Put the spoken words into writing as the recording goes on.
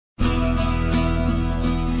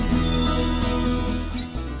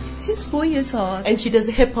She's 4 years old. And she does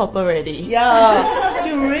hip hop already. Yeah,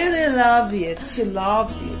 she really loved it. She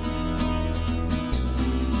loved it.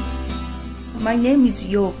 My name is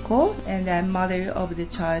Yoko, and I'm mother of the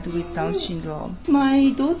child with Down syndrome.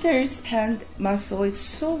 My daughter's hand muscle is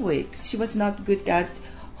so weak. She was not good at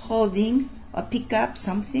holding or pick up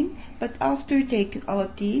something, but after taking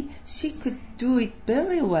OT, she could do it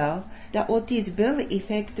very well. The OT is very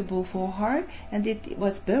effective for her, and it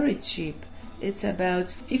was very cheap. It's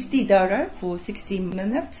about $50 for 60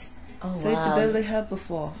 minutes. Oh, so wow. It's very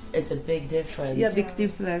helpful. It's a big difference. Yeah, big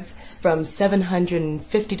difference. It's from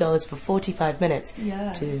 $750 for 45 minutes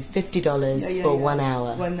to $50 for 1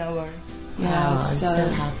 hour. 1 hour. Wow, Yeah, I'm so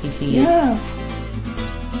happy for you. Yeah.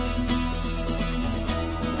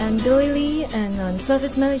 I'm Billy Lee, and I'm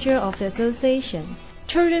service manager of the association.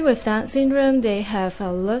 Children with Down syndrome, they have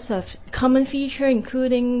a lot of common features,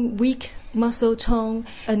 including weak muscle tone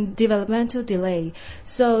and developmental delay.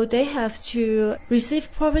 So they have to receive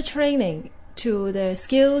proper training to their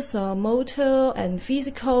skills or motor and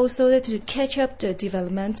physical so that to catch up the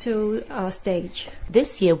developmental stage.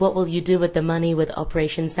 This year, what will you do with the money with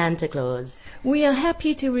Operation Santa Claus? We are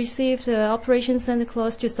happy to receive the Operation Santa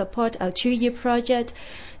Claus to support our 2-year project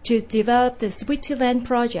to develop the Sweetyland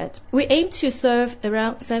project. We aim to serve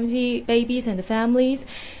around 70 babies and families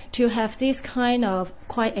to have this kind of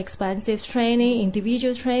quite expensive training,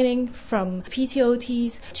 individual training from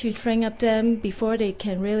PTOTs to train up them before they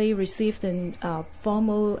can really receive the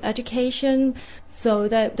formal education, so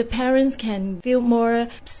that the parents can feel more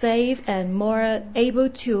safe and more able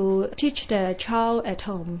to teach their child at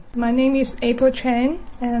home. My name is April Chen,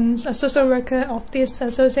 and a social worker of this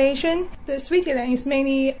association. The Sweetyland is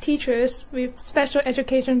mainly teachers with special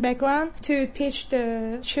education background to teach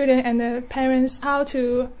the children and the parents how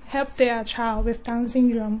to help their child with Down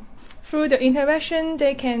syndrome. Through the interaction,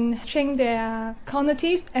 they can change their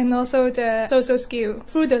cognitive and also the social skill.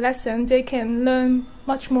 Through the lesson, they can learn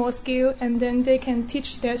much more skill, and then they can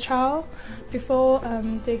teach their child before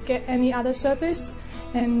they get any other service,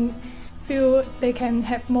 and feel they can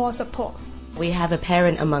have more support. We have a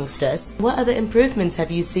parent amongst us. What other improvements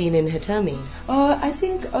have you seen in Hitomi? I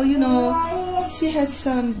think, she has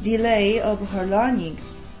some delay of her learning,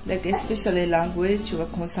 like especially language or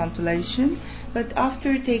concentration. But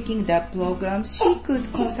after taking that program, she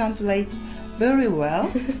could concentrate very well.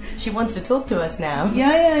 She wants to talk to us now.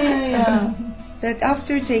 Yeah. But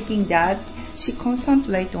after taking that, she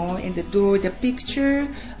concentrate on and draw the picture,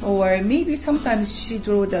 or maybe sometimes she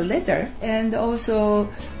draw the letter, and also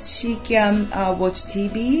she can watch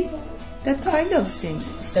TV, that kind of things.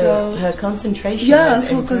 So her concentration has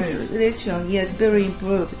improved. Concentration, yes, very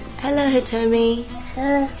improved. Hello, Hitomi.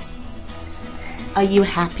 Hello. Are you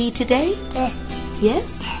happy today? Yeah.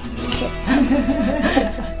 Yes?